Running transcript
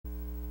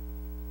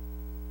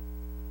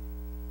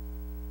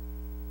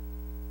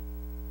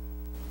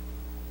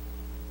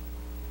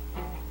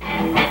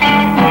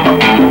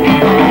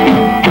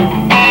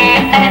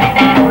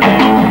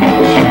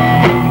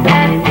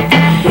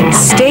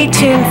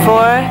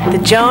the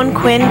Joan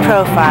Quinn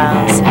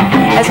Profiles.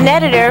 As an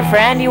editor for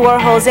Andy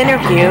Warhol's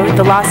Interview,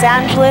 the Los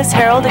Angeles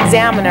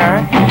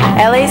Herald-Examiner,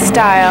 LA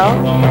Style,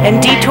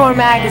 and Detour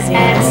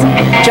magazines,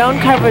 Joan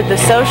covered the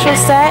social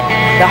set,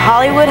 the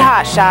Hollywood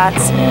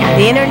hotshots,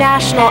 the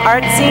international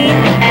art scene,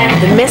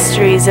 the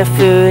mysteries of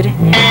food,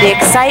 the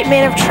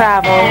excitement of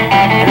travel,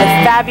 and the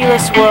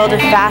fabulous world of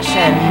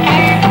fashion.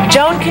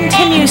 Joan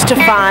continues to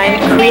find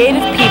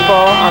creative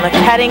people on the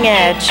cutting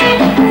edge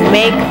who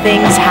make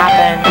things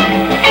happen.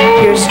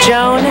 Here's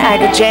Joan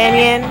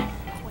Agajanian.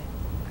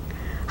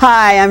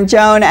 Hi, I'm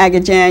Joan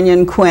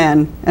Agajanian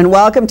Quinn, and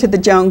welcome to the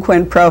Joan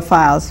Quinn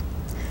Profiles.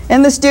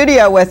 In the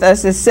studio with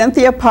us is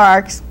Cynthia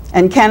Parks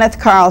and Kenneth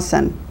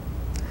Carlson.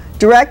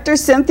 Director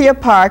Cynthia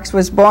Parks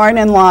was born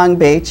in Long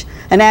Beach,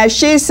 and as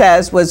she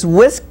says, was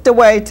whisked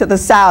away to the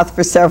South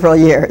for several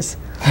years.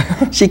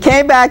 She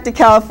came back to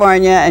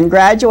California and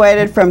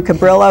graduated from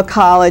Cabrillo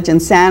College in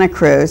Santa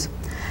Cruz,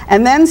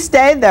 and then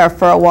stayed there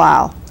for a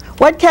while.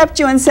 What kept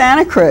you in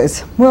Santa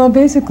Cruz? Well,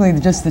 basically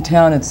just the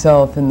town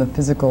itself and the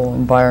physical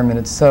environment.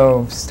 It's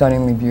so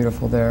stunningly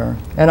beautiful there.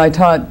 And I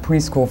taught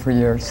preschool for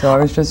years, so I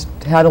was just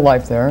had a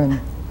life there.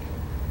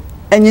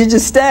 And you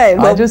just stayed?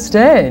 I just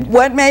stayed.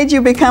 What made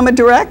you become a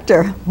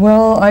director?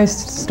 Well, I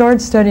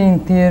started studying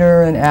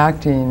theater and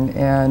acting,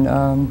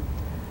 and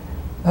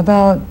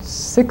about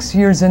 6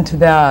 years into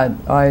that,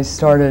 I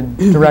started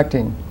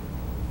directing.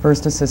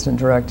 First assistant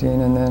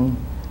directing, and then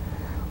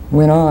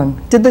went on.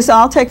 Did this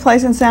all take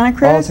place in Santa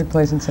Cruz? All took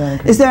place in Santa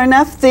Cruz. Is there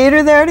enough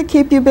theater there to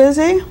keep you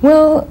busy?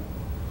 Well,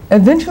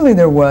 eventually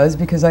there was,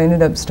 because I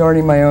ended up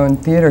starting my own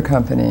theater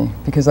company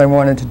because I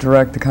wanted to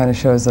direct the kind of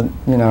shows that,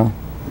 you know,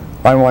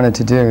 I wanted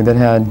to do that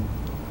had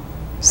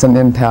some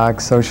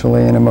impact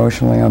socially and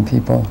emotionally on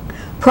people.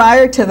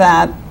 Prior to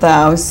that,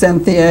 though,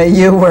 Cynthia,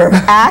 you were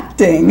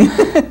acting.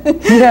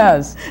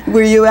 Yes.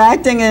 Were you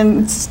acting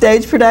in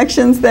stage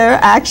productions there,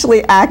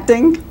 actually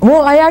acting?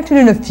 Well, I acted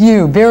in a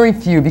few, very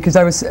few, because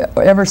I was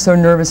ever so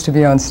nervous to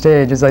be on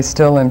stage, as I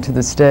still am to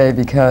this day,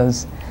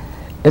 because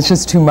it's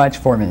just too much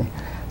for me.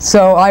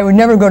 So I would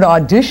never go to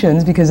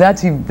auditions, because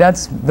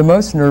that's the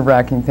most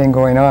nerve-wracking thing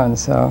going on.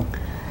 So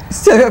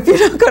if you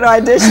don't go to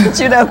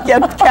auditions, you don't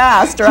get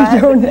cast, right?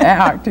 You don't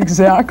act,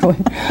 exactly.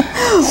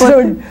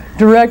 So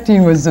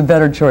directing was a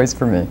better choice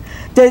for me.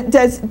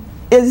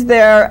 Is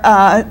there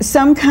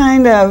some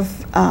kind of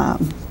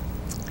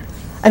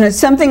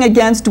something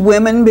against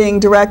women being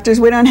directors?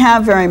 We don't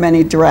have very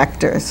many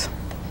directors.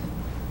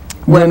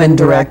 Women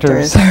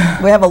directors.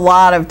 We have a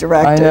lot of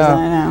directors,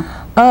 I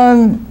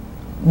know.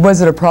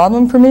 Was it a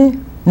problem for me?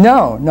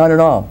 No, not at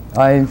all.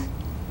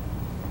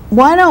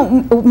 Why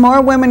don't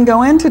more women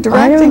go into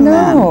directing then?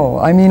 I don't know.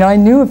 I mean, I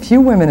knew a few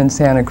women in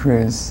Santa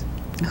Cruz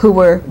who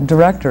were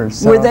directors.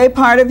 So. Were they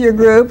part of your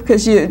group?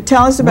 Because you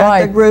tell us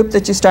about the group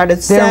that you started.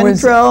 There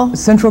was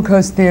Central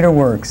Coast Theater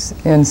Works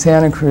in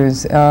Santa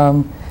Cruz.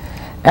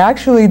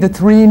 Actually, the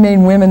three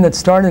main women that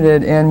started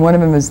it, and one of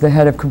them is the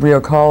head of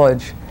Cabrillo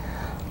College,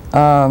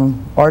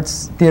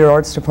 Theater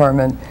Arts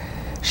Department.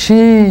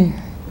 She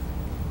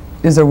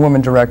is a woman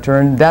director,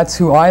 and that's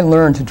who I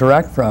learned to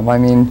direct from. I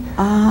mean,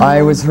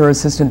 I was her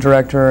assistant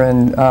director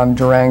in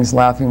Durang's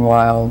Laughing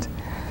Wild.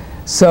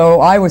 So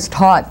I was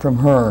taught from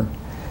her.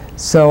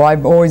 So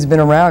I've always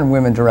been around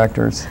women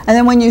directors. And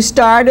then when you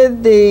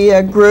started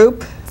the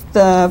group,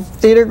 the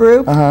theater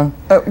group,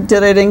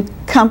 did it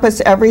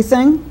encompass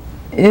everything?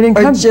 It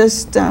encompassed, or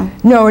just...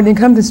 No, it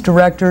encompassed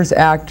directors,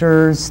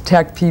 actors,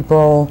 tech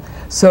people.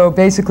 So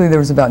basically there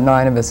was about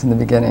 9 of us in the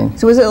beginning.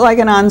 So was it like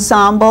an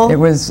ensemble? It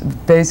was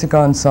basic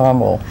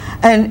ensemble.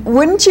 And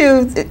wouldn't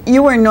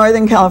you were in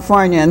Northern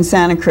California in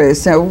Santa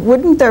Cruz, so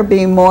wouldn't there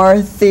be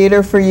more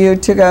theater for you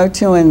to go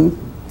to in,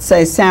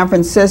 say, San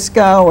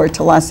Francisco or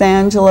to Los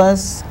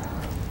Angeles?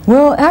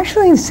 Well,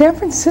 actually in San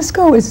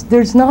Francisco,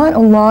 there's not a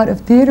lot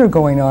of theater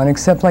going on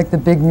except like the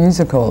big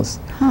musicals.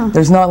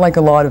 There's not like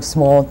a lot of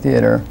small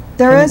theater.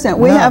 There isn't.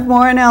 We have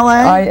more in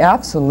LA?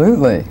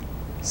 Absolutely.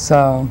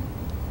 So.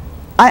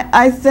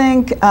 I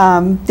think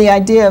the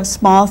idea of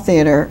small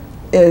theater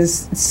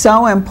is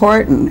so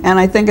important, and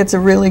I think it's a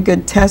really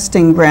good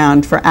testing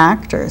ground for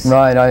actors.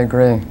 Right, I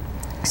agree.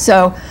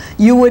 So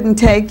you wouldn't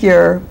take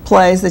your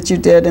plays that you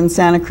did in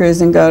Santa Cruz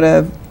and go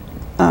to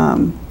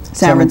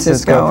San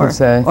Francisco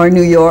or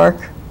New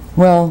York?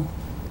 Well,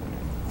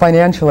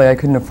 financially I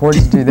couldn't afford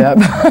to do that.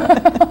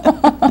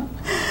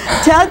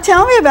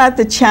 Tell me about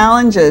the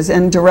challenges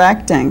in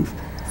directing.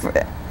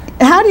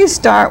 How do you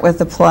start with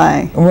the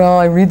play? Well,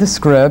 I read the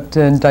script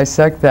and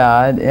dissect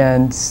that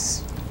and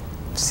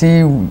see,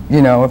 you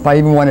know, if I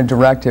even want to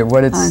direct it,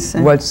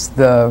 what's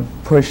the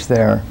push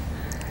there,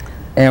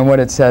 and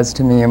what it says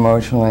to me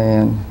emotionally.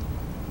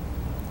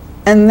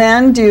 And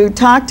then do you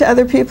talk to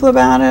other people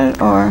about it,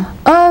 or?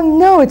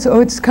 No,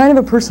 it's kind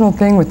of a personal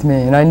thing with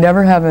me, and I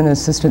never have an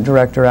assistant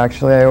director,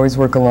 actually. I always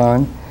work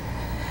alone.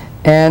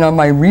 And on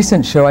my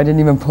recent show, I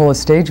didn't even pull a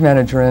stage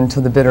manager in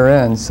till the bitter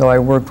end, so I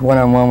worked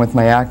one-on-one with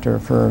my actor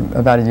for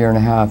about 1.5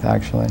 years,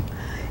 actually.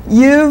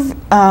 You've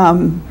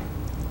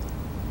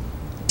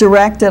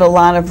directed a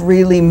lot of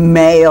really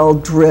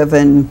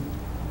male-driven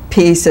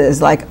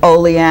pieces like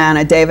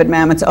Oleana, David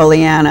Mamet's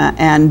Oleana,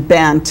 and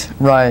Bent,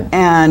 right,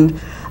 and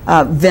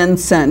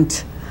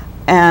Vincent,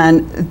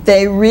 and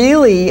they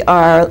really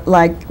are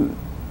like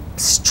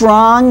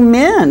strong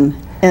men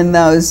in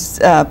those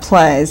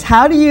plays.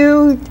 How do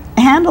you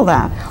handle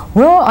that?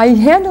 Well, I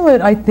handle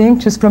it, I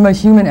think, just from a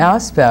human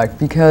aspect,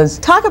 because...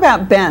 Talk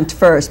about Bent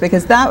first,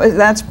 because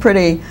that's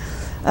pretty...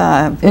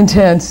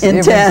 intense.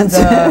 Intense.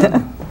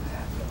 It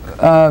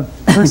was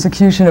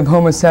persecution of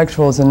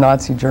homosexuals in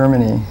Nazi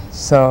Germany,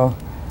 so...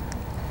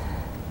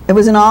 It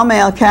was an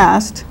all-male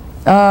cast.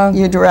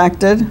 You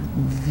directed.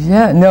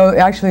 Yeah, no,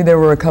 actually there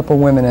were a couple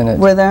women in it.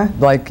 Were there?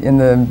 Like in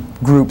the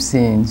group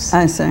scenes.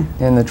 I see.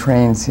 In the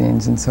train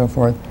scenes and so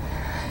forth.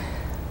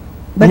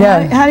 But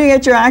yeah. how do you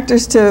get your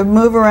actors to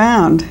move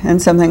around in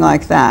something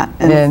like that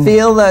and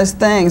feel those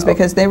things,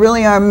 because they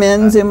really are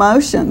men's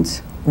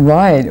emotions?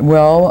 Right.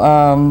 Well,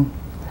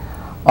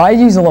 I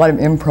use a lot of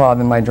improv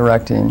in my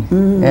directing,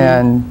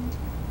 and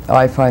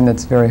I find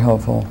that's very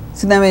helpful.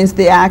 So that means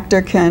the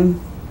actor can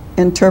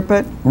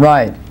interpret?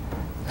 Right.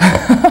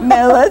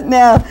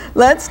 Now,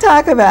 let's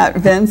talk about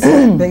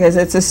Vincent, because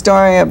it's a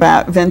story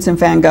about Vincent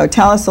van Gogh.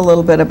 Tell us a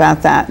little bit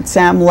about that.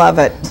 Sam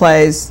Lovett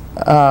plays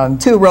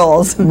two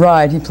roles.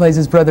 Right, he plays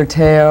his brother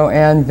Theo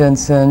and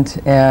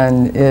Vincent,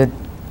 and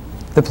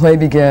the play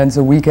begins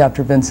a week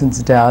after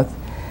Vincent's death,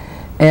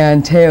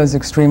 and Theo's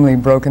extremely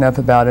broken up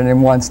about it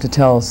and wants to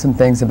tell some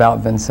things about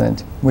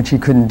Vincent, which he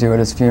couldn't do at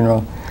his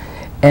funeral.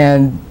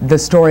 And the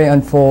story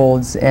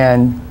unfolds,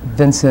 and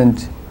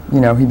Vincent, you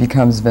know, he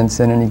becomes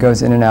Vincent, and he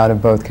goes in and out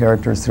of both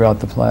characters throughout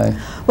the play.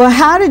 Well,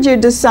 how did you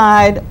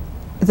decide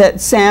that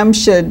Sam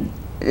should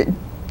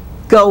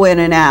go in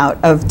and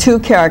out of two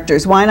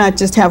characters? Why not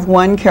just have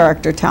one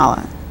character tell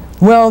it?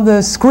 Well,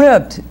 the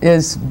script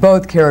is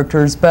both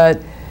characters,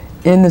 but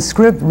in the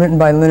script written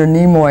by Leonard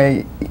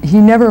Nimoy,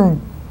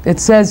 it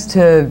says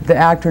to the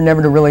actor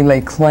never to really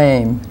lay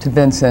claim to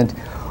Vincent,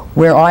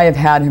 where I have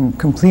had him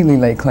completely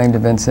lay claim to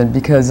Vincent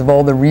because of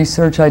all the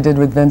research I did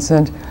with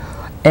Vincent.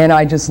 And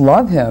I just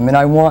love him, and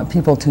I want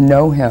people to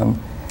know him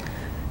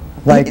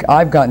like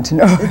I've gotten to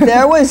know him.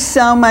 There was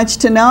so much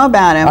to know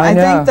about him. I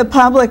think the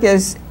public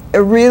is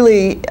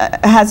really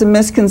has a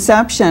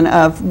misconception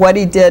of what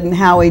he did and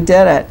how he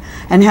did it,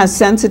 and how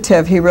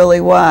sensitive he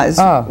really was.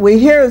 Oh. We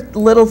hear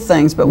little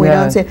things, but we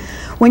don't see it.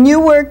 When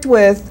you worked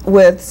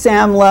with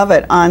Sam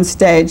Lovett on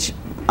stage,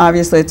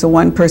 obviously it's a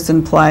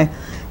one-person play,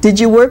 did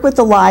you work with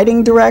the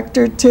lighting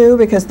director too?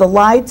 Because the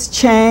lights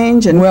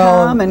change and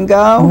come and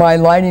go. My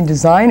lighting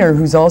designer,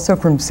 who's also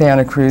from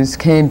Santa Cruz,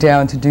 came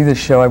down to do this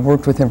show. I've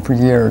worked with him for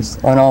years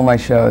on all my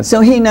shows.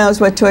 So he knows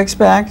what to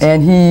expect?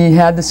 And he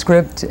had the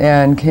script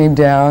and came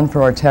down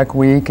for our tech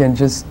week and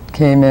just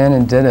came in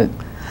and did it.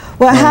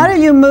 Well, how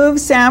do you move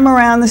Sam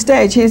around the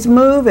stage? He's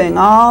moving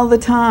all the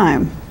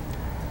time.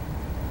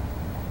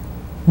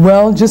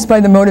 Well, just by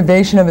the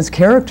motivation of his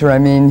character. I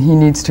mean, he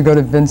needs to go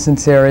to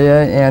Vincent's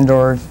area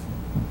or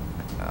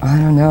I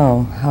don't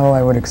know how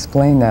I would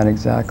explain that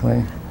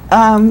exactly.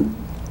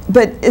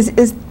 But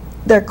is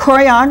there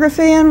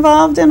choreography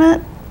involved in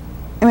it?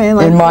 I mean,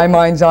 like, in my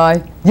mind's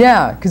eye,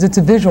 yeah, because it's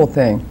a visual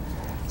thing.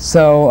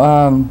 So,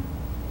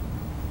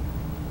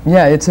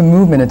 yeah, it's a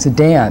movement, it's a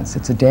dance,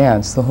 it's a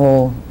dance.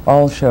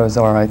 All shows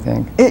are, I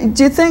think.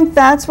 Do you think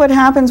that's what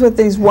happens with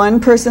these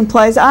one-person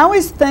plays? I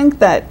always think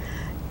that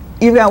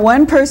you've got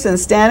one person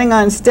standing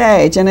on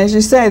stage, and as you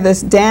say,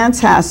 this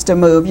dance has to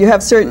move. You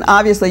have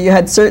obviously you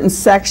had certain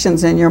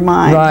sections in your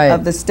mind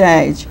of the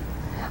stage.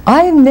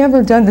 I've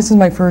never done, this is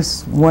my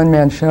first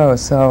one-man show,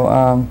 so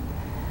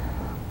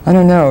I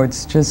don't know,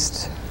 it's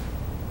just,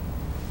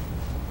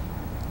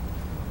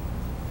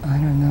 I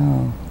don't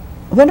know.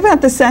 What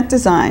about the set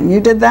design? You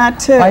did that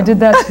too. I did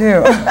that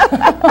too.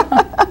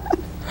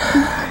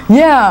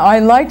 Yeah, I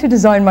like to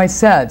design my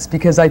sets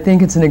because I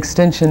think it's an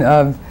extension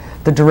of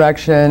the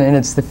direction, and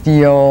it's the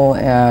feel,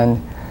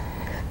 and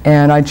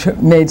I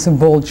made some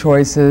bold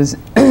choices,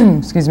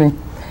 excuse me,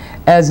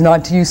 as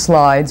not to use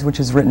slides, which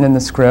is written in the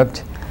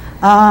script.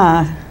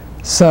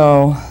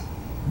 So,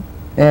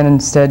 and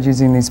instead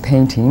using these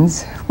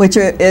paintings. Which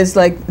is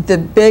like the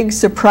big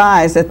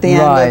surprise at the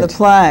end of the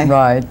play.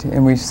 Right,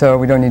 and so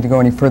we don't need to go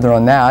any further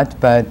on that,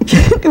 but.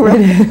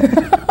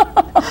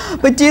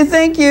 But do you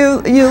think you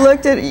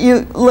looked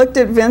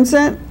at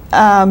Vincent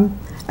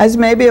as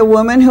maybe a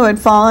woman who had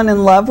fallen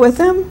in love with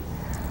him?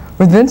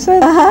 With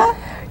Vincent?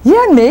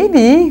 Yeah,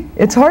 maybe.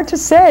 It's hard to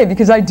say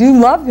because I do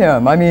love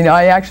him. I mean,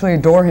 I actually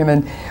adore him,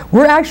 and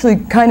we're actually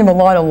kind of a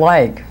lot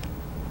alike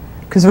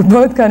because we're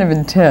both kind of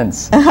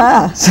intense.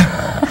 So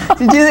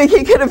did you think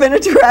he could have been a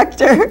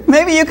director?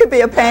 Maybe you could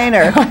be a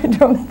painter. I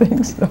don't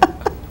think so.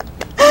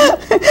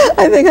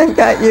 I think I've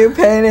got you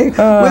painting.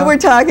 We were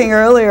talking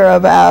earlier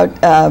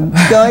about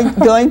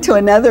going to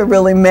another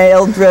really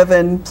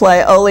male-driven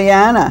play,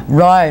 Oleana.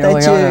 Right,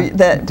 Oleana.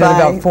 That did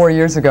about 4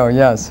 years ago,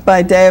 yes.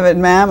 By David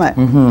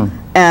Mamet.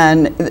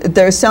 And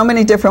there's so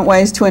many different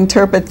ways to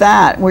interpret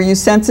that. Were you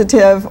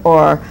sensitive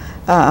or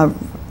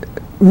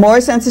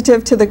more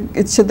sensitive to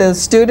the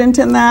student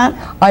in that?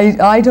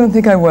 I don't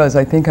think I was.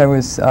 I think I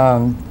was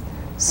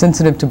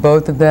sensitive to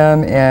both of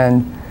them,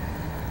 and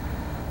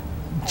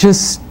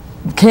just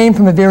came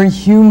from a very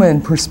human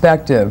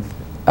perspective.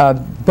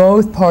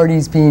 Both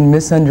parties being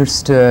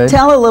misunderstood.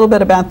 Tell a little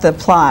bit about the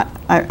plot.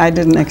 I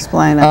didn't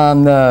explain it.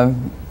 The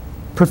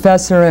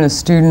professor and a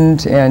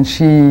student, and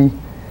she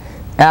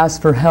asks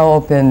for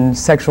help, and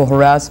sexual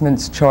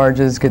harassment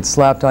charges get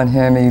slapped on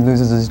him, and he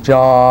loses his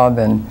job,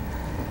 and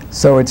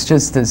so it's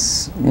just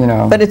this, you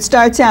know. But it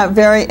starts out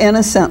very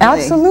innocently.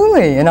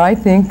 Absolutely, and I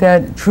think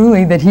that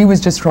truly that he was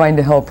just trying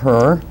to help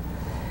her,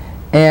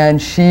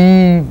 and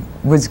she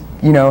was,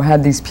 you know,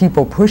 had these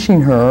people pushing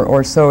her,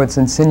 or so it's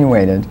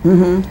insinuated.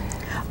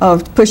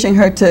 Of pushing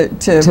her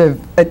to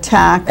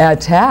attack.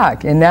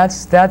 Attack, and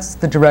that's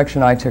the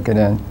direction I took it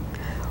in.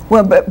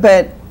 Well,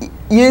 but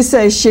you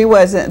say she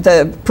wasn't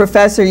the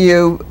professor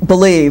you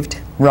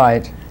believed.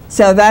 Right.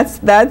 So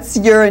that's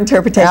your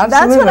interpretation.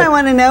 Absolutely. That's what I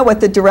want to know,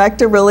 what the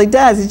director really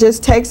does. He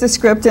just takes the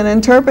script and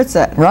interprets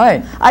it.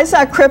 Right. I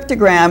saw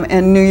Cryptogram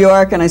in New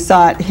York, and I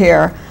saw it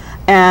here.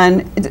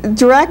 And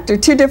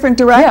two different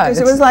directors,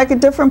 it was like a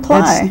different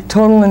play. It's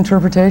total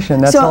interpretation,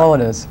 that's all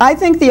it is. I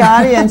think the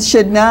audience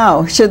should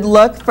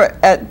look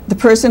at the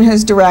person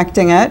who's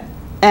directing it,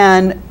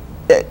 and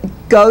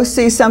go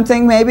see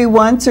something maybe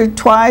once or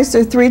twice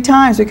or 3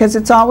 times, because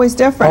it's always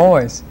different.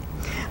 Always.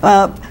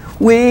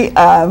 We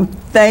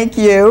thank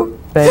you.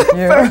 Thank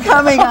you for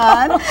coming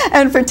on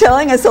and for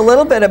telling us a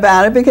little bit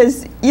about it,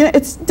 because you know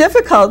it's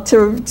difficult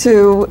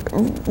to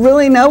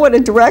really know what a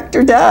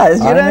director does.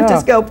 You don't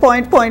just go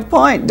point,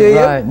 do you?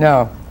 Right,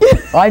 no.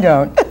 I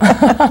don't.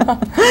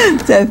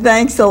 So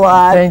thanks a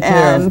lot. Thank you.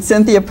 And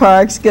Cynthia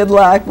Parks, good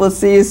luck. We'll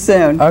see you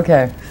soon.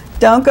 Okay.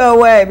 Don't go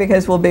away,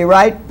 because we'll be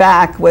right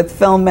back with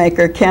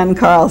filmmaker Ken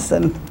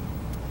Carlson.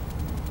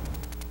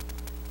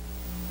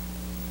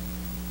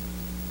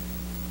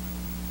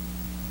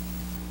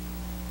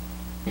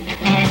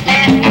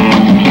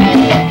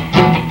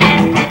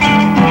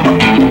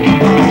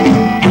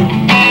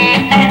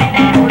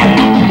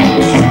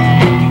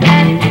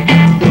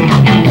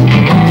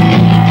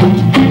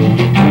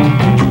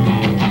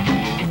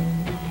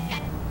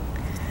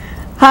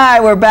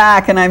 Hi, we're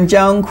back, and I'm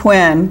Joan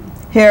Quinn,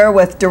 here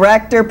with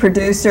director,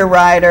 producer,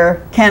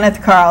 writer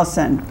Kenneth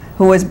Carlson,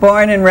 who was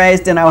born and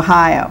raised in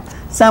Ohio,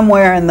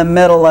 somewhere in the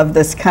middle of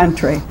this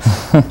country.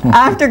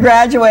 After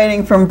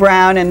graduating from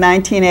Brown in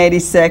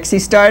 1986, he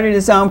started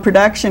his own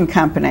production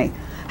company.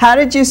 How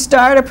did you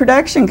start a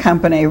production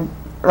company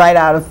right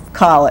out of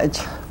college?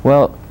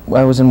 Well,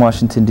 I was in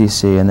Washington,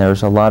 D.C., and there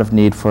was a lot of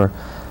need for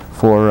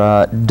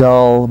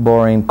dull,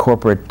 boring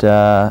corporate,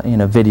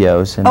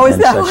 videos and, is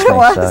that such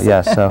what things.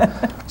 it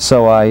was?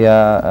 So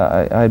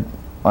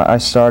I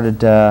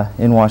started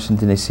in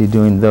Washington, D.C.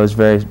 doing those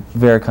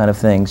very kind of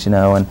things,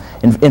 and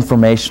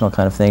informational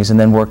kind of things, and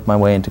then worked my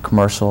way into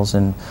commercials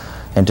and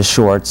to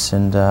shorts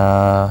and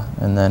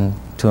then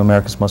to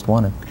America's Most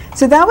Wanted.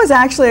 So that was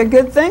actually a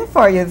good thing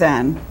for you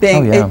then.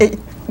 It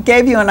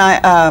gave you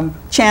a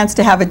chance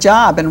to have a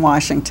job in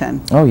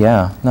Washington. Oh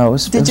yeah, no, it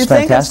was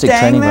fantastic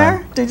training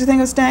ground. Did you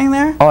think of staying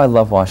there? Oh, I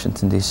love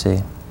Washington, D.C.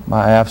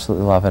 I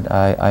absolutely love it.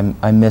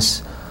 I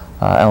miss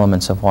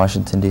elements of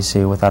Washington,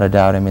 D.C. without a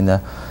doubt. I mean,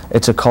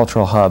 it's a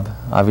cultural hub.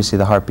 Obviously,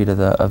 the heartbeat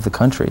of the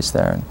country is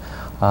there. And,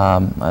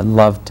 I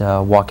loved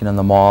walking on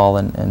the mall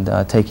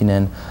and taking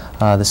in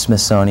the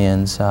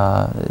Smithsonian's.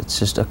 It's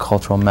just a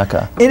cultural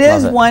mecca. It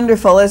is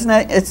wonderful, isn't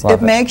it?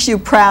 It makes you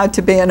proud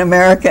to be an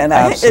American.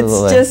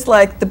 Absolutely. It's just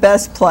like the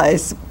best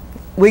place.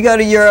 We go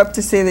to Europe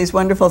to see these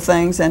wonderful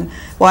things, and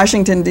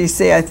Washington,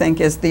 D.C., I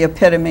think, is the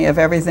epitome of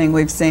everything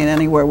we've seen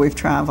anywhere we've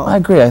traveled. I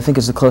agree. I think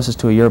it's the closest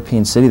to a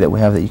European city that we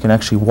have that you can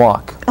actually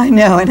walk. I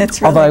know, and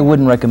it's really... Although I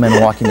wouldn't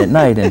recommend walking at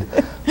night in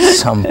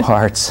some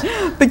parts.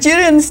 But you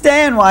didn't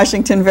stay in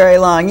Washington very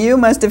long. You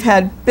must have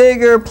had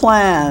bigger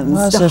plans.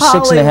 Well, so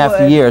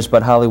 6.5 years,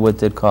 but Hollywood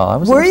did call. I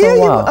was there for a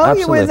while. Oh,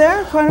 you were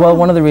there quite a while? Well,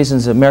 one of the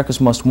reasons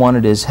America's Most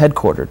Wanted is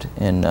headquartered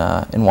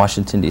in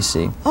Washington,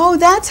 D.C. Oh,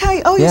 that's how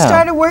you, you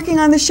started working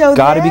on the show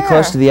there. Got to be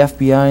close to the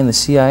FBI and the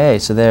CIA,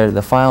 so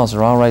the files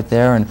are all right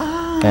there.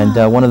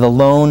 And one of the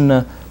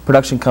lone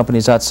production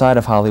companies outside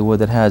of Hollywood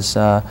that has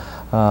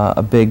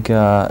a big,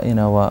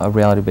 a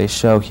reality-based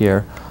show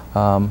here.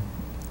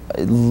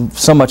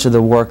 So much of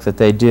the work that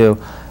they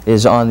do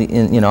is on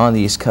the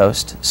East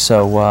Coast,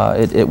 so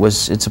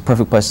it's a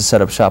perfect place to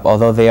set up shop.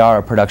 Although they are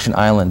a production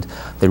island,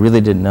 they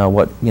really didn't know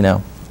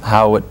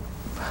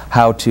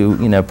how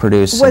to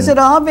produce. Was it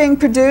all being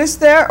produced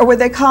there, or were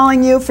they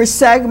calling you for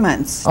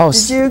segments? Oh,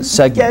 did you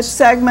segments. Get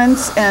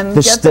segments and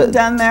get them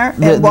done there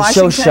in Washington?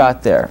 The show's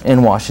shot there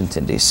in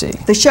Washington, D.C.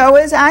 The show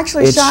is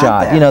actually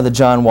shot there. You know, the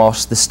John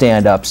Walsh, the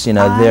stand-ups,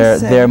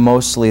 they're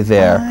mostly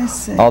there. I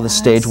see. All the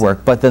stage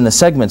work. But then the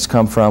segments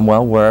come from,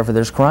 well, wherever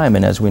there's crime,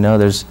 and as we know,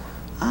 there's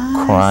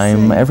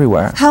crime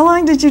everywhere. How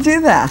long did you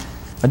do that?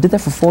 I did that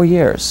for 4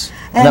 years.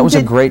 And that was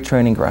a great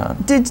training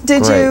ground. Did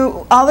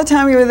you, all the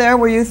time you were there,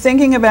 were you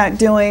thinking about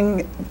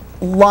doing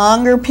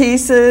longer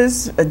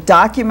pieces,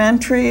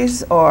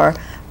 documentaries, or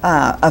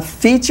a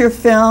feature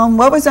film?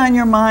 What was on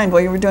your mind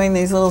while you were doing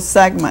these little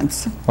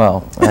segments?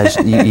 Well,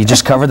 you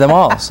just covered them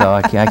all, so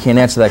I can't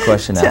answer that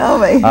question now. Tell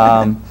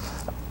me.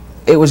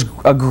 It was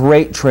a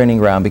great training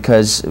ground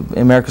because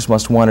America's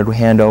Most Wanted would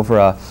hand over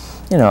a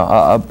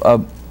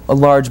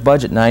large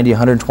budget,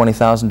 $90,000,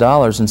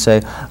 $120,000, and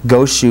say,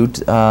 go shoot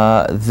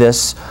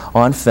this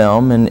on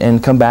film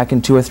and come back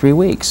in 2 or 3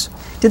 weeks.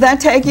 Did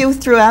that take you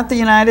throughout the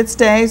United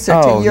States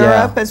or to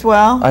Europe as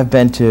well? I've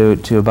been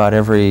to about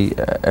every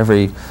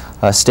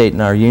state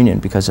in our union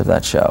because of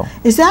that show.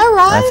 Is that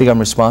right? I think I'm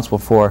responsible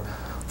for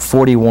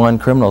 41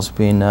 criminals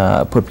being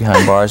put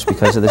behind bars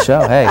because of the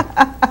show. Hey,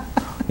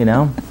 you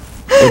know,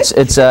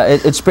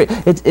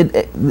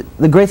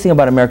 the great thing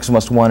about America's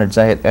Most Wanted is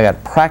I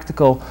got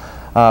practical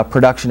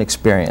production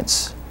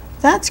experience.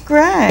 That's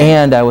great.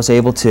 And I was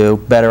able to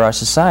better our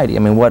society. I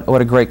mean, what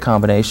a great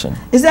combination.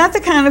 Is that the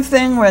kind of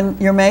thing when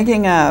you're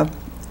making a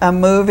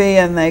movie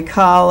and they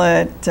call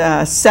it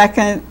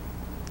second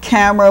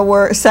camera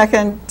work,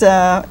 second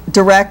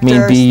director? You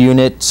mean B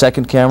unit,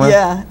 second camera?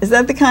 Yeah. Is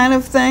that the kind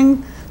of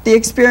thing, the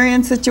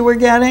experience that you were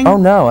getting? Oh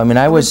no, I mean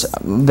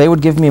they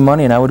would give me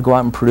money and I would go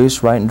out and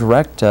produce, write and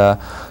direct the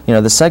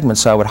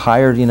segments. So I would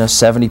hire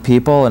 70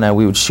 people and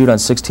we would shoot on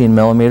 16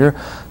 millimeter.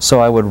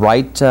 So I would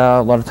write,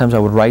 a lot of times I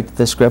would write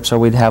the scripts or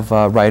we'd have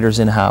writers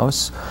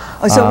in-house.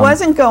 Oh, so it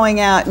wasn't going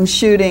out and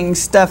shooting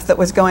stuff that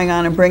was going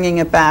on and bringing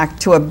it back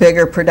to a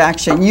bigger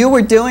production. You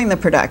were doing the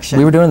production.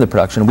 We were doing the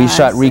production. We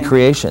shot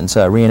recreations,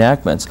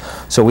 reenactments.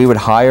 So we would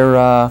hire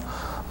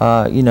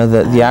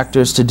the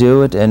actors to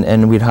do it,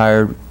 and we'd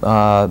hire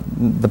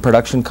the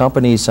production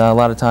companies a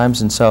lot of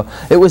times, and so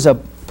it was a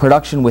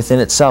production within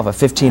itself, a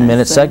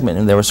 15-minute segment,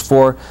 and there was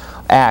 4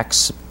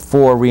 acts,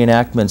 4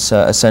 reenactments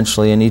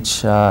essentially in each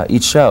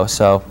show.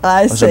 So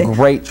it was a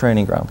great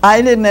training ground.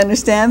 I didn't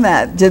understand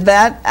that. Did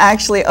that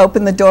actually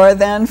open the door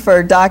then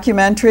for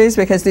documentaries,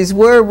 because these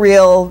were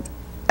real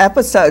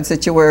episodes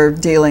that you were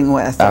dealing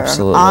with?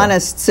 Absolutely. Or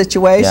honest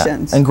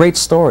situations. Yeah. And great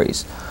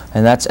stories.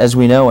 And that's, as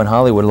we know in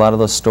Hollywood, a lot of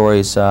those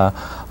stories sell,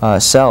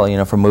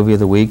 for Movie of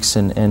the Weeks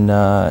and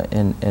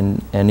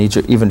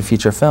even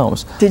feature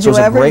films. Did you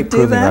ever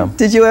do that?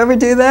 Did you ever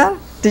do that?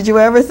 Did you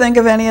ever think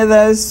of any of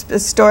those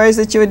stories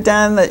that you had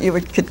done that you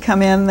could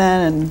come in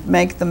then and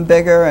make them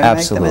bigger? And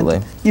Absolutely.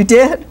 Make them you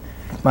did?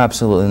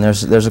 Absolutely. And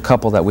there's a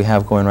couple that we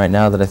have going right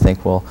now that I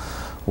think will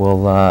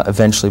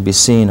eventually be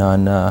seen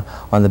on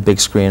the big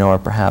screen or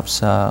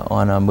perhaps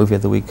on a Movie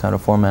of the Week kind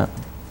of format.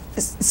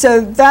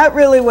 So that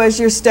really was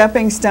your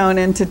stepping stone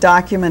into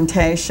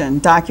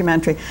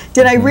documentary.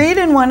 Did I read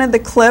in one of the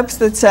clips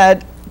that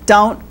said,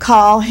 don't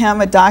call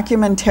him a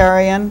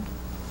documentarian?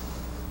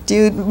 Do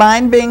you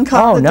mind being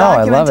called a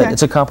documentarian? Oh, no, I love it.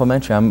 It's a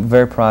complimentary. I'm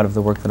very proud of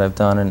the work that I've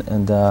done.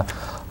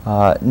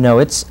 No,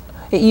 it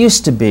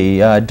used to be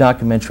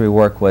documentary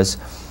work was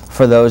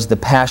for those, the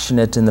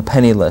passionate and the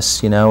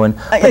penniless, but now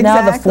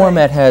the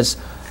format has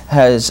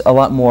a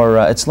lot more,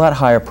 it's a lot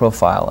higher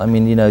profile. I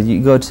mean,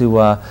 you go to,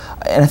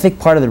 and I think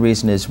part of the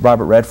reason is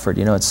Robert Redford,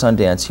 at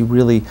Sundance, he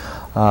really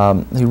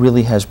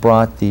has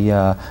brought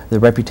the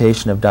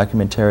reputation of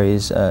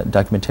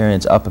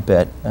documentarians up a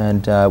bit,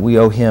 and we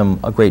owe him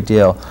a great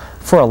deal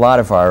for a lot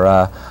of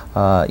our,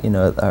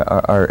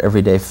 our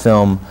everyday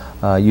film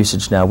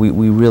usage now.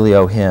 We really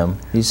owe him.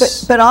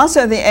 But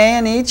also the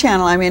A&E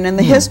channel, I mean, and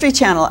the History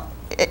Channel,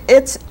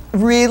 it's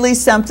really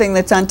something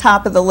that's on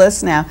top of the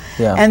list now.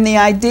 Yeah. And the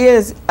idea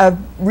is of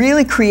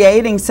really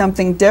creating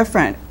something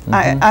different.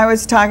 I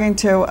was talking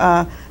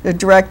to the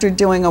director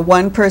doing a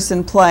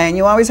one-person play, and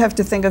you always have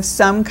to think of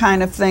some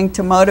kind of thing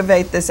to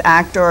motivate this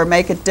actor or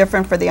make it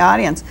different for the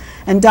audience.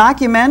 And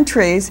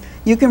documentaries,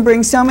 you can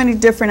bring so many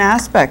different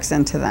aspects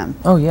into them.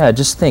 Oh yeah,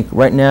 just think,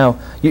 right now,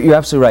 you're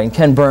absolutely right, and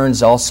Ken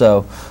Burns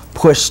also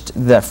pushed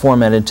that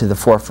format into the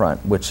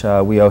forefront, which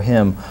we owe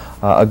him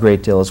a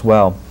great deal as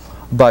well.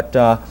 But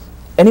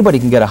anybody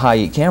can get a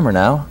high-end camera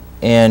now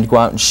and go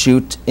out and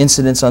shoot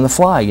incidents on the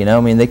fly, I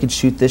mean, they could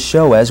shoot this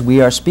show as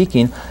we are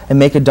speaking and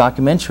make a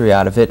documentary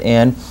out of it,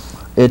 and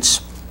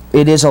it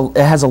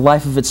has a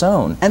life of its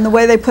own. And the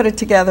way they put it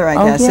together, I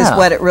guess, is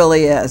what it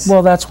really is.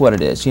 Well, that's what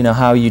it is.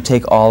 How you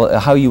take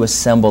how you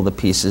assemble the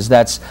pieces.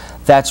 That's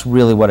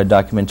really what a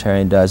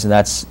documentarian does, and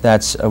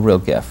that's a real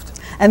gift.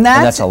 And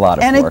that's a lot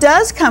of work. And it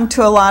does come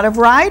to a lot of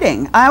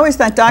writing. I always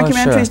thought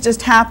documentaries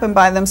just happen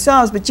by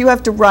themselves, but you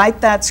have to write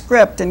that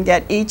script and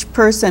get each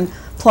person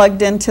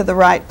plugged into the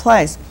right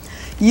place.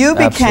 You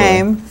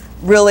became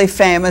really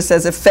famous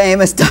as a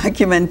famous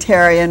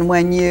documentarian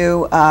when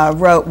you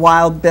wrote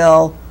Wild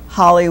Bill,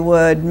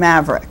 Hollywood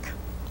Maverick.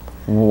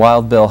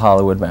 Wild Bill,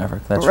 Hollywood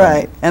Maverick, that's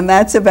right. And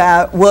that's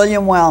about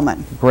William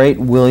Wellman. Great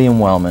William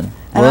Wellman.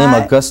 William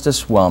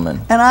Augustus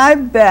Wellman. And I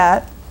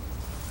bet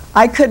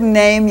I couldn't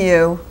name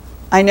you.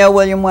 I know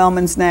William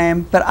Wellman's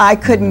name, but I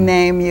couldn't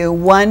name you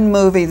one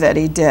movie that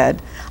he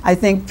did. I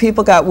think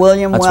people got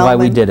William Wellman. That's why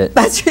we did it.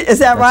 Is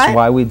that right? That's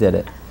why we did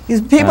it. Because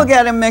people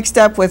get him mixed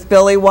up with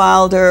Billy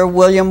Wilder,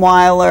 William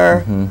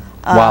Wyler.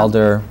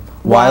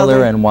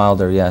 Wyler and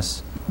Wilder,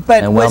 yes.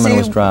 But and Wellman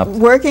was dropped.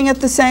 Working at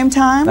the same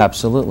time?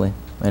 Absolutely.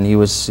 And he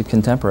was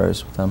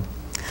contemporaries with them.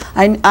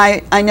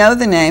 I know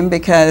the name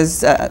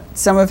because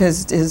some of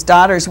his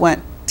daughters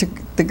went to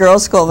the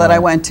girls' school that I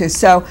went to,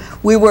 so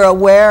we were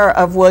aware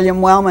of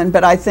William Wellman,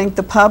 but I think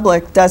the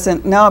public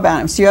doesn't know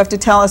about him. So you have to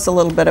tell us a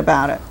little bit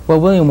about it. Well,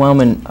 William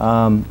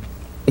Wellman,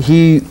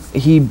 he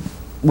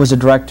was a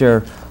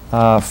director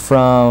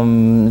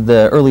from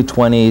the early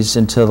 20s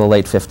until the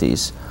late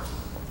 50s.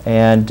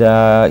 And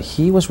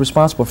he was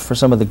responsible for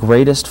some of the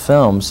greatest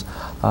films,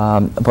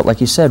 but like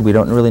you said, we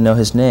don't really know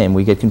his name.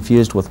 We get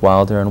confused with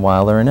Wilder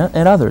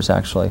and others,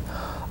 actually.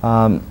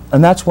 And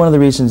that's one of the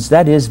reasons,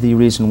 that is the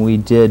reason we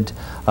did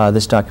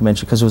this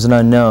documentary, because it was an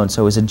unknown,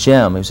 so it was a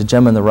gem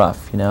in the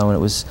rough, you know, and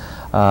it was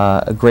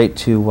great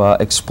to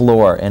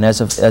explore. And as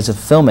a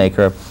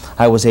filmmaker,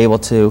 I was able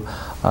to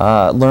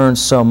learn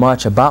so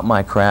much about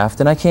my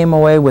craft, and I came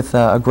away with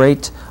a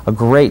great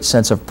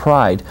sense of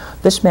pride.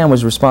 This man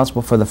was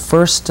responsible for the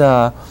first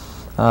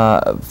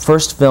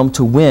film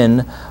to win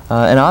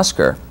an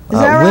Oscar. Is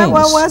that right?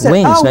 What was it?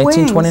 Wings, oh,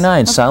 1929,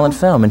 Wings. silent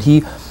film, and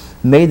he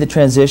made the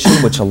transition,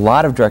 which a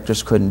lot of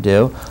directors couldn't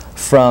do,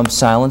 from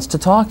silence to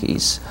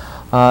talkies.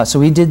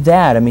 So he did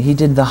that. I mean, he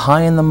did The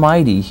High and the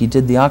Mighty, he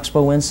did The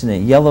Oxbow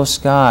Incident, Yellow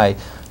Sky,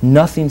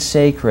 Nothing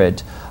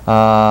Sacred,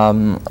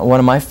 one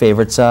of my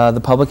favorites,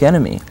 The Public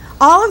Enemy.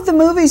 All of the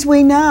movies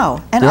we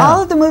know, and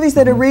all of the movies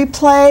that are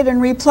replayed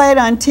and replayed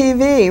on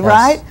TV,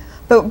 right?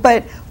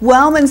 But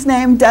Wellman's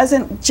name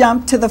doesn't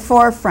jump to the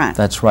forefront.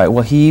 That's right.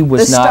 Well, he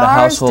was not a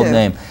household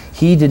name.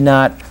 He did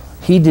not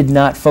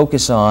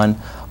focus on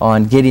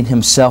getting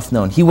himself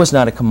known. He was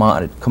not a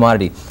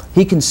commodity.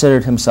 He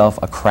considered himself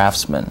a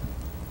craftsman.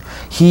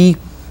 He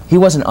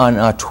wasn't on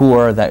a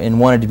tour and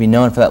wanted to be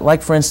known for that.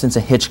 Like, for instance,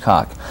 a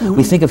Hitchcock.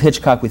 We think of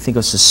Hitchcock, we think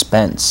of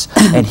suspense.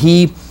 And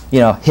he, you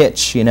know,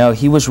 Hitch, you know,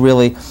 he was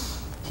really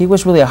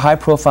a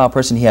high-profile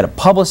person. He had a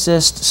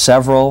publicist,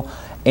 several,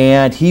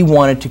 and he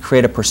wanted to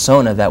create a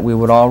persona that we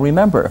would all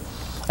remember.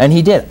 And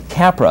he did.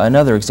 Capra,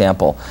 another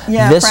example.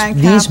 Yeah,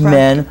 These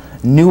men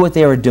knew what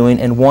they were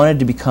doing and wanted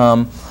to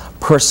become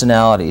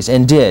personalities,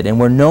 and did, and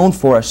were known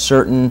for a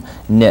certain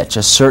niche,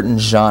 a certain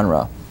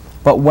genre.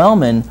 But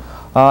Wellman,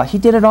 he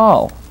did it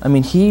all. I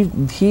mean, he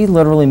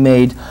literally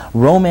made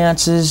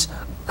romances,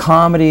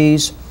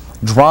 comedies,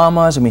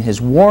 dramas. I mean, his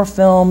war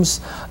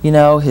films, you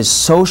know, his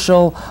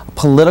social,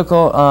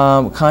 political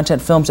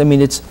content films. I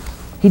mean,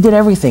 he did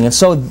everything, and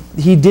so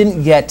he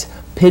didn't get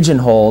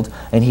pigeonholed,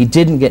 and he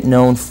didn't get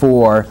known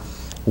for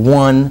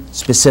one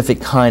specific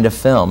kind of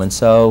film, and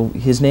so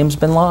his name's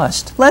been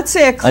lost. Let's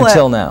see a clip.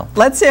 Until now.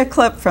 Let's see a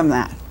clip from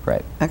that.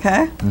 Right.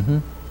 Okay?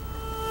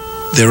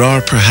 There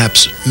are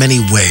perhaps many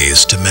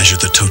ways to measure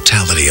the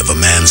totality of a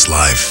man's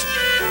life.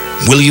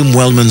 William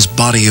Wellman's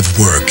body of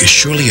work is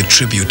surely a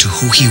tribute to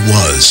who he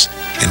was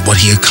and what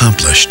he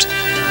accomplished.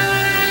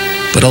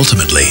 But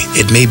ultimately,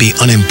 it may be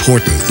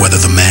unimportant whether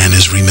the man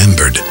is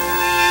remembered.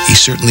 He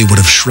certainly would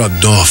have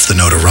shrugged off the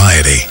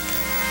notoriety.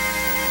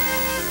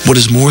 What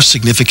is more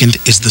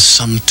significant is the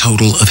sum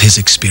total of his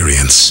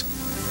experience,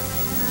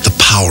 the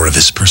power of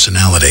his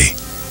personality,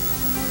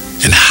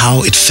 and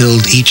how it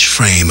filled each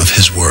frame of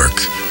his work.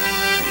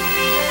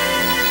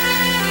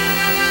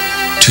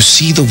 To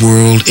see the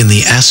world in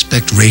the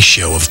aspect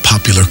ratio of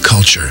popular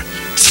culture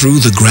through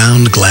the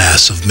ground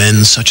glass of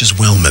men such as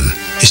Wellman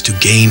is to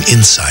gain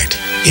insight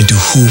into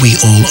who we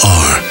all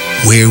are,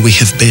 where we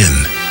have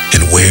been,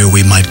 and where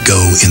we might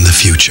go in the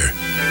future.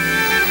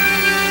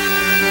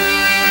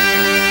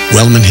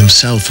 Wellman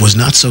himself was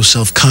not so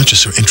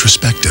self-conscious or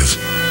introspective.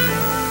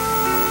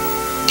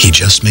 He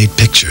just made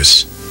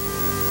pictures.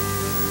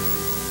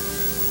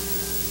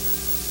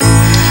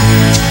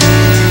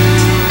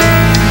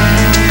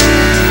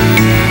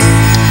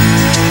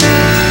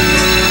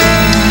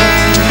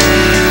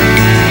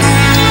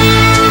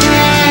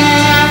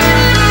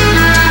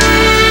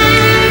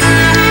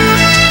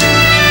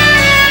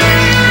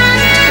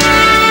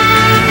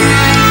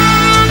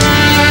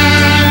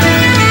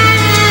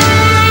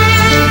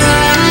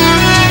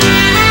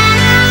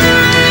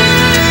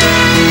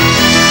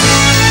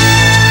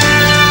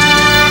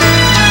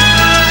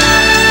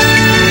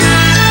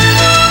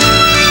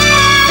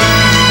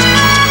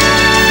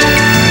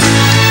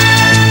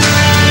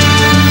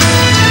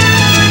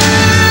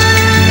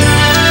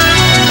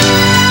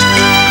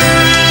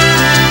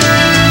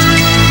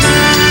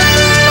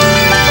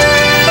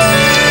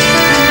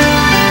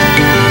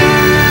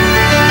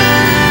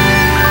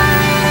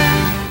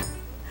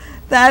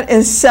 That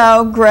is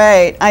so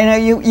great. I know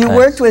you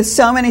worked with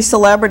so many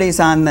celebrities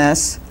on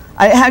this.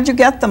 How'd you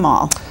get them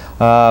all?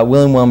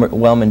 William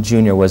Wellman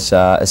Jr. was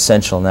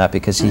essential in that,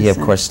 because he, of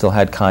course, still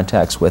had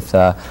contacts with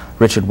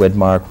Richard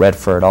Widmark,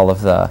 Redford, all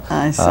of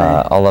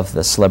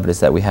the celebrities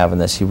that we have in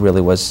this. He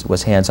really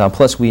was hands-on.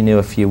 Plus, we knew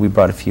a few. We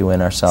brought a few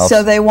in ourselves.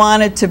 So they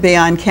wanted to be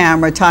on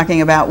camera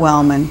talking about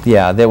Wellman.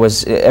 Yeah, there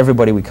was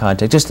everybody we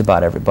contacted, just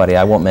about everybody.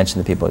 I won't mention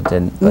the people that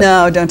didn't.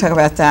 No, don't talk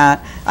about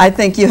that. I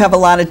think you have a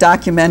lot of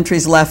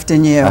documentaries left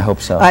in you. I hope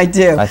so. I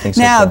do. I think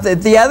so. Now, too.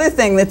 the other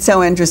thing that's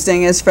so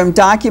interesting is from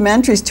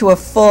documentaries to a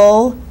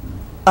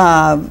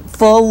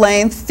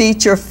full-length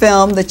feature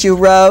film that you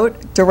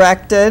wrote,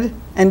 directed,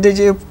 And did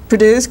you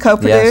produce,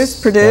 co-produce,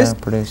 yes, produce?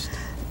 Yeah, produced.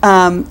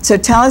 So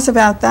tell us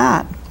about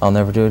that. I'll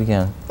never do it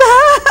again.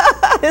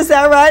 Is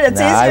that right?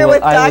 It's easier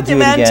with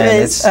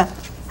documentaries.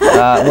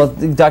 Well,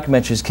 the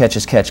documentaries catch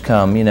as catch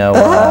come, you know,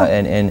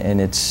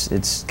 and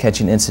it's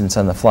catching incidents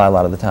on the fly a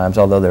lot of the times,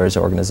 although there is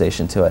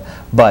organization to it.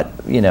 But,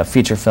 you know,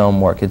 feature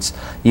film work,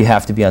 you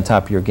have to be on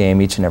top of your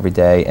game each and every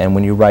day, and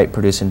when you write,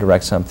 produce, and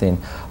direct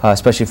something,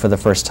 especially for the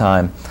first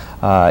time,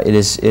 it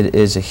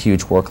is a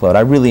huge workload.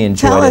 I really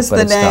enjoyed it, but it's tough.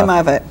 Tell us the name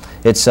of it.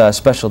 It's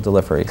Special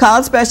Delivery.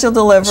 Call it Special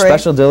Delivery.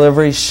 Special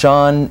Delivery,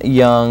 Sean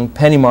Young,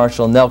 Penny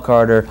Marshall, Nell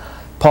Carter,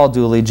 Paul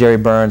Dooley, Jerry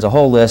Burns, a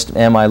whole list,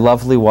 and my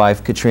lovely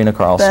wife, Katrina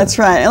Carlson. That's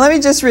right. And let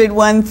me just read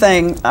one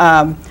thing.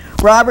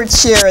 Robert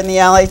Shear in the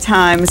LA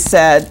Times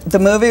said, the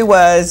movie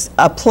was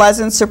a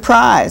pleasant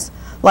surprise.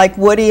 Like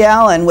Woody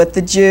Allen with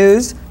the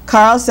Jews,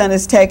 Carlson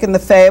has taken the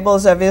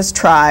fables of his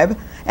tribe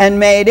and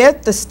made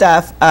it the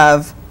stuff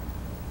of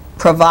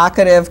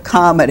provocative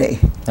comedy.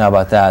 How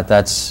about that?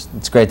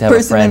 It's great to have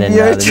a friend in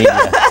the media.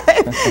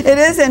 It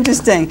is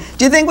interesting.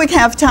 Do you think we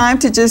have time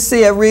to just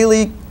see a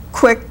really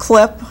quick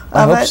clip of it?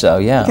 I hope so,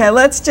 yeah. Okay,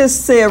 let's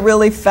just see a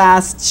really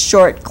fast,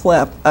 short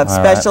clip of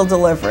Special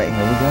Delivery.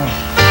 Here we go.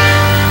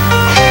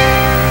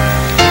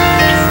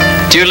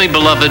 Dearly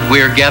beloved,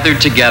 we are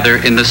gathered together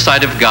in the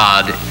sight of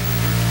God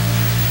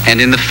and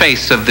in the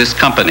face of this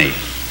company.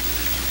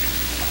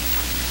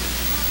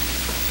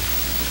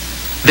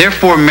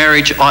 Therefore,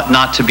 marriage ought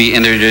not to be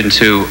entered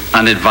into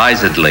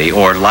unadvisedly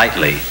or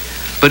lightly,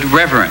 but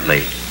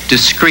reverently,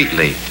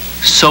 discreetly,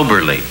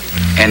 soberly,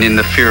 and in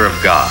the fear of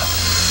God.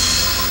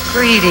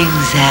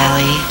 Greetings,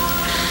 Allie.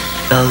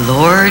 The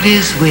Lord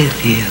is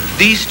with you.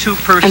 These two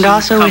persons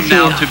come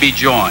now to be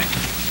joined.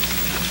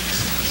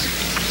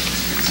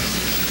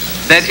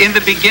 That in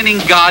the beginning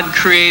God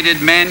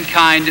created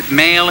mankind,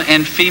 male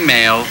and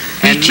female,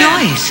 and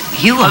rejoice,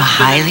 you are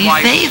highly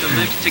favored. To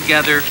live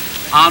together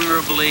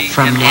honorably.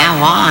 From now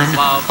on,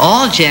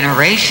 all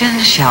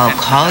generations shall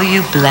call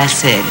you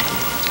blessed.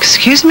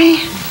 Excuse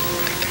me?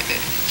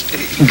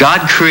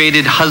 God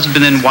created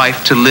husband and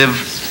wife to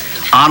live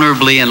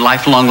honorably in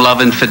lifelong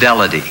love and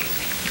fidelity.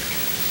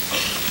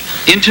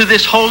 Into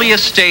this holy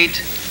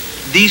estate,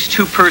 these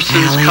two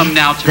persons Allie, come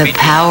now to be. The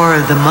power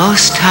of the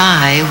Most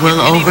High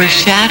will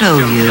overshadow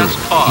you.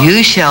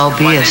 You shall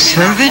be a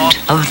servant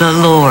of the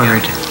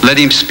Lord. Let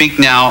him speak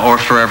now or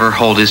forever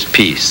hold his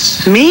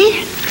peace.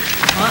 Me?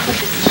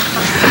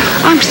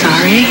 I'm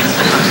sorry.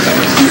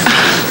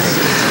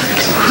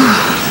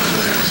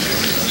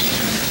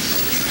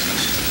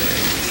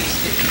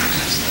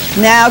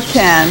 Now,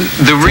 Ken,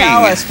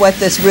 tell us what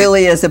this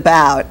really is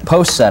about.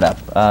 Post setup.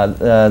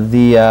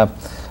 The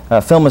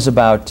film is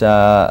about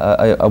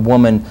a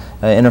woman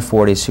in her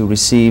 40s who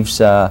receives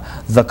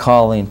the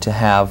calling to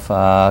have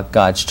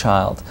God's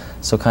child.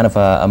 So kind of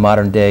a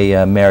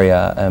modern-day Mary,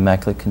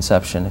 Immaculate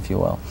Conception, if you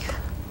will.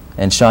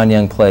 And Sean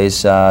Young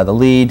plays the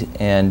lead,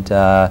 and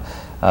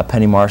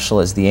Penny Marshall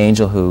is the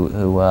angel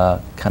who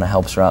kind of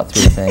helps her out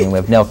through the thing. And we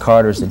have Nell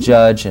Carter as the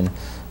judge, and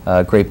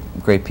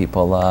great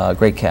people,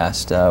 great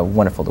cast,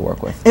 wonderful to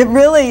work with.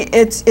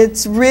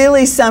 It's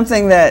really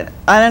something that,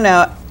 I don't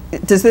know,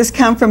 does this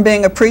come from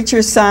being a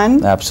preacher's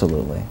son?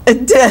 Absolutely.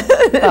 It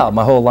did. Well,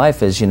 my whole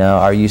life is, you know,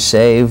 are you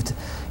saved?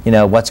 You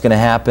know, what's going to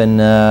happen,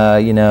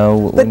 you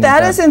know. But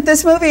that isn't,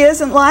 this movie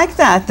isn't like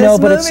that. This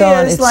movie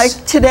is like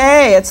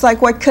today. It's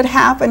like what could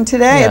happen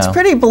today. Yeah. It's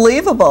pretty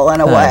believable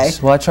in a way.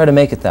 Well, I try to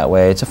make it that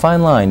way. It's a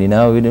fine line, you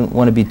know. We didn't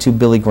want to be too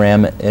Billy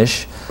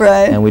Graham-ish.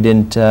 Right. And we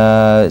didn't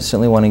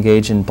certainly want to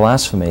engage in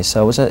blasphemy.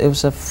 So it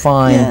was a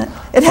fine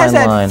It has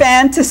that line.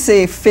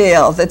 Fantasy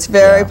feel that's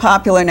very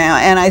popular now.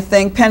 And I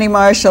think Penny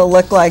Marshall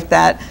looked like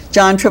that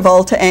John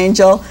Travolta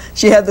angel.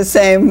 She had the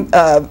same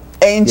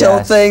angel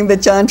thing that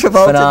John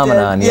Travolta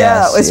Phenomenon, did.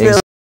 yes. Yeah, it was really